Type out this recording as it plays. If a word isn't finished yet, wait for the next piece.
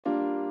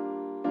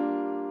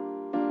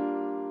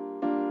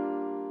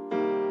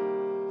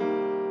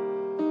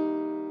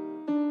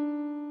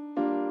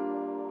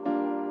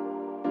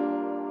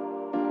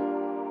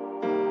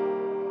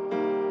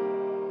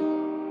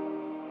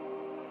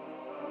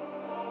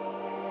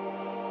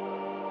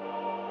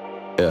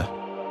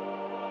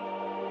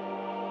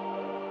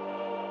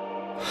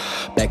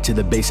Back to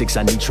the basics,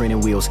 I need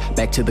training wheels.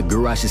 Back to the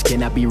garage, this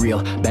cannot be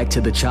real. Back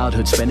to the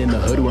childhood, spent in the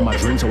hood where my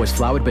dreams always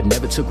flowered but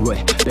never took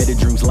root. Better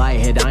dreams lie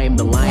ahead, I am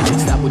the lion head.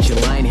 Stop with your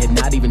lying head,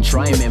 not even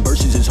trying, man.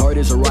 Verses as hard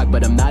as a rock,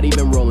 but I'm not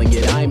even rolling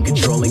it. I am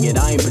controlling it,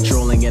 I am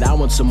patrolling it. I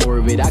want some more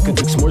of it. I could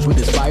cook s'mores with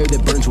this fire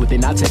that burns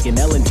within. I take an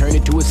L and turn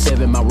it to a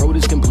 7. My road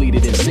is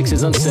completed and 6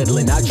 is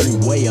unsettling. I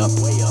dream way up.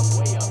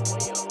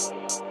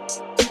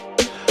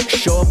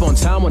 Show up on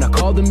time when I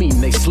call the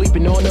meeting. They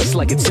sleeping on us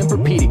like it's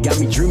Tempur-Pedic.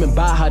 Got me dreaming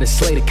about how to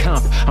slay the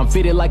comp. I'm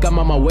fitted like I'm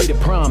on my way to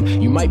prom.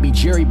 You might be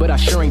Jerry, but I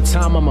sure ain't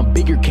Tom. I'm a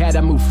bigger cat,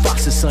 I move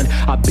Fox's son.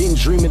 I've been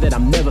dreaming that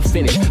I'm never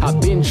finished. I've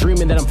been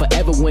dreaming that I'm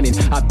forever winning.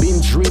 I've been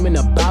dreaming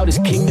about his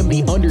kingdom,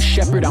 the under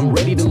shepherd, I'm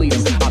ready to lead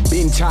him. I've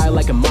been tired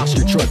like a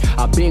monster truck.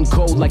 I've been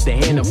cold like the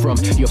hand I'm from.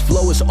 Your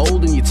flow is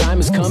old and your time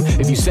has come.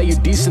 If you say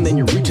you're decent, then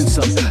you're reaching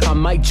some. I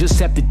might just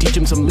have to teach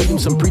him some, lead him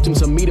some, preach him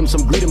some, meet him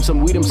some, greet him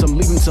some, weed him some,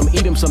 leave him some,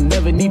 eat him some,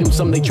 never need him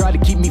some. They try to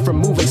keep me from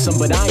moving some,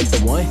 but I ain't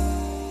the one.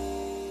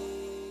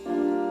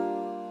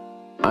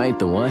 I ain't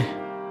the one.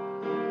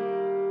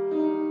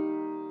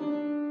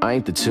 I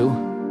ain't the two.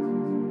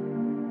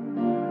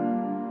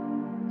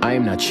 I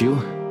am not you.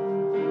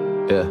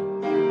 Yeah.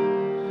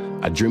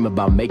 I dream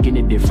about making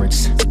a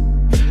difference.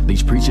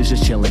 These preachers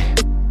just chilling.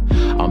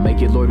 I'll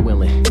make it, Lord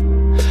willing.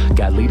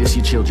 God lead us,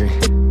 your children.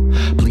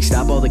 Please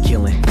stop all the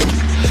killing.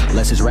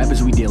 Less as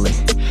rappers we dealing.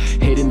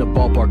 Hitting the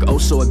ballpark, oh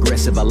so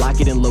aggressive. I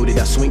lock it and load it.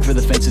 I swing for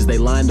the fences, they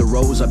line the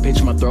rows. I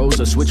pitch my throws,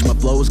 I switch my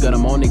flows. Got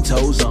them on their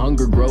toes, the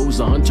hunger grows.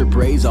 The hunter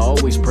prays, I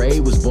always pray.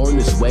 Was born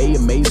this way,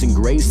 amazing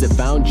grace that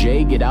found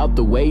Jay. Get out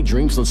the way,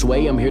 dreams don't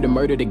sway. I'm here to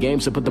murder the game,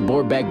 so put the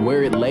board back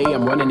where it lay.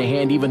 I'm running the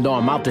hand even though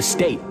I'm out the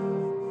state.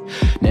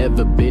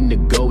 Never been the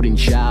golden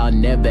child,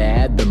 never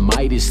had the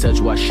Midas touch.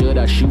 Why should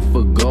I shoot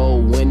for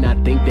gold when I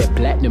think that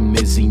platinum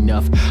is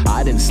enough?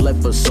 I done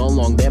slept for so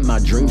long that my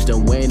dreams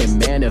done went and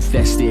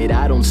manifested.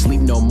 I don't sleep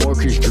no more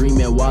cause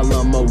dreaming while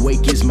I'm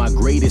awake is my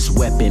greatest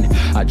weapon.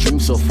 I dream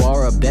so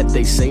far up that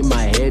they say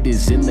my head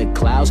is in the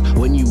clouds.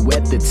 When you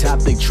at the top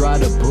they try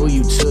to pull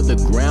you to the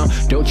ground.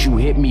 Don't you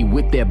hit me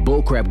with that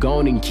bullcrap, go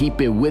on and keep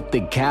it with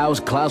the cows.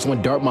 Clouds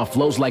went dark, my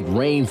flows like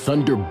rain,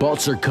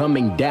 thunderbolts are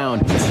coming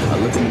down. I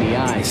look in the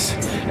eyes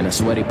and I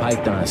sweaty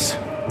pythons.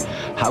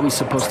 How we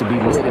supposed to be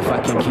lit if I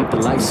can't keep the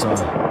lights on?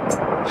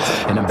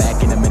 And I'm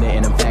back in a minute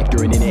and I'm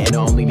factoring in it. And I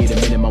only need a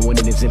minute, my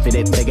winning is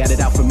infinite. They got it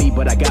out for me,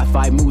 but I got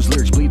 5 moves.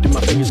 Lyrics bleed through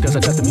my fingers cause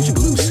I cut the music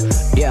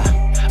loose. Yeah,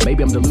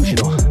 maybe I'm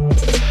delusional.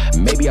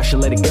 Maybe I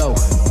should let it go.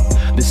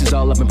 This is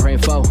all I've been praying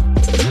for.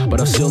 But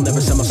I'll still never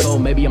sell my soul,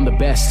 maybe I'm the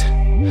best.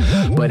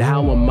 But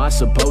how am I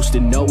supposed to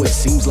know? It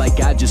seems like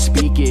I just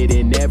speak it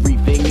and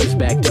everything is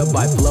backed up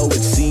by flow. It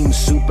seems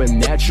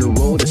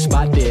supernatural, the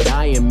spot that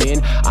I am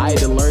in. I had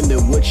to learn that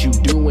what you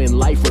do in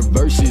life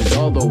reverses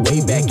all the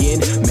way back in.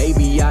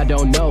 Maybe I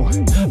don't know,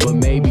 but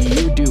maybe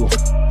you do.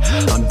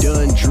 I'm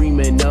done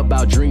dreaming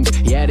about dreams.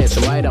 Yeah, that's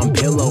right, I'm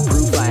pillow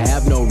proof. I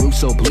have no roof,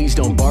 so please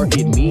don't bark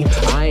at me.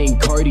 I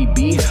ain't Cardi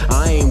B,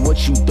 I ain't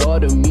what you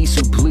thought of me.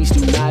 So please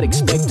do not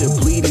expect to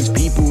please these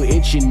people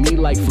itching me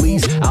like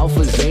fleas.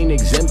 Alphas ain't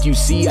exempt, you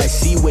see. I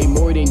see way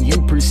more than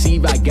you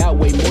perceive. I got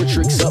way more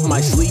tricks up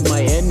my sleeve.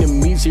 My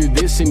enemies hear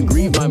this and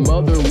grieve. My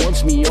mother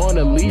wants me on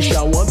a leash.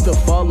 I want the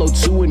follow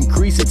to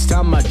increase. It's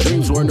time my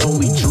dreams weren't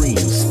only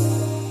dreams.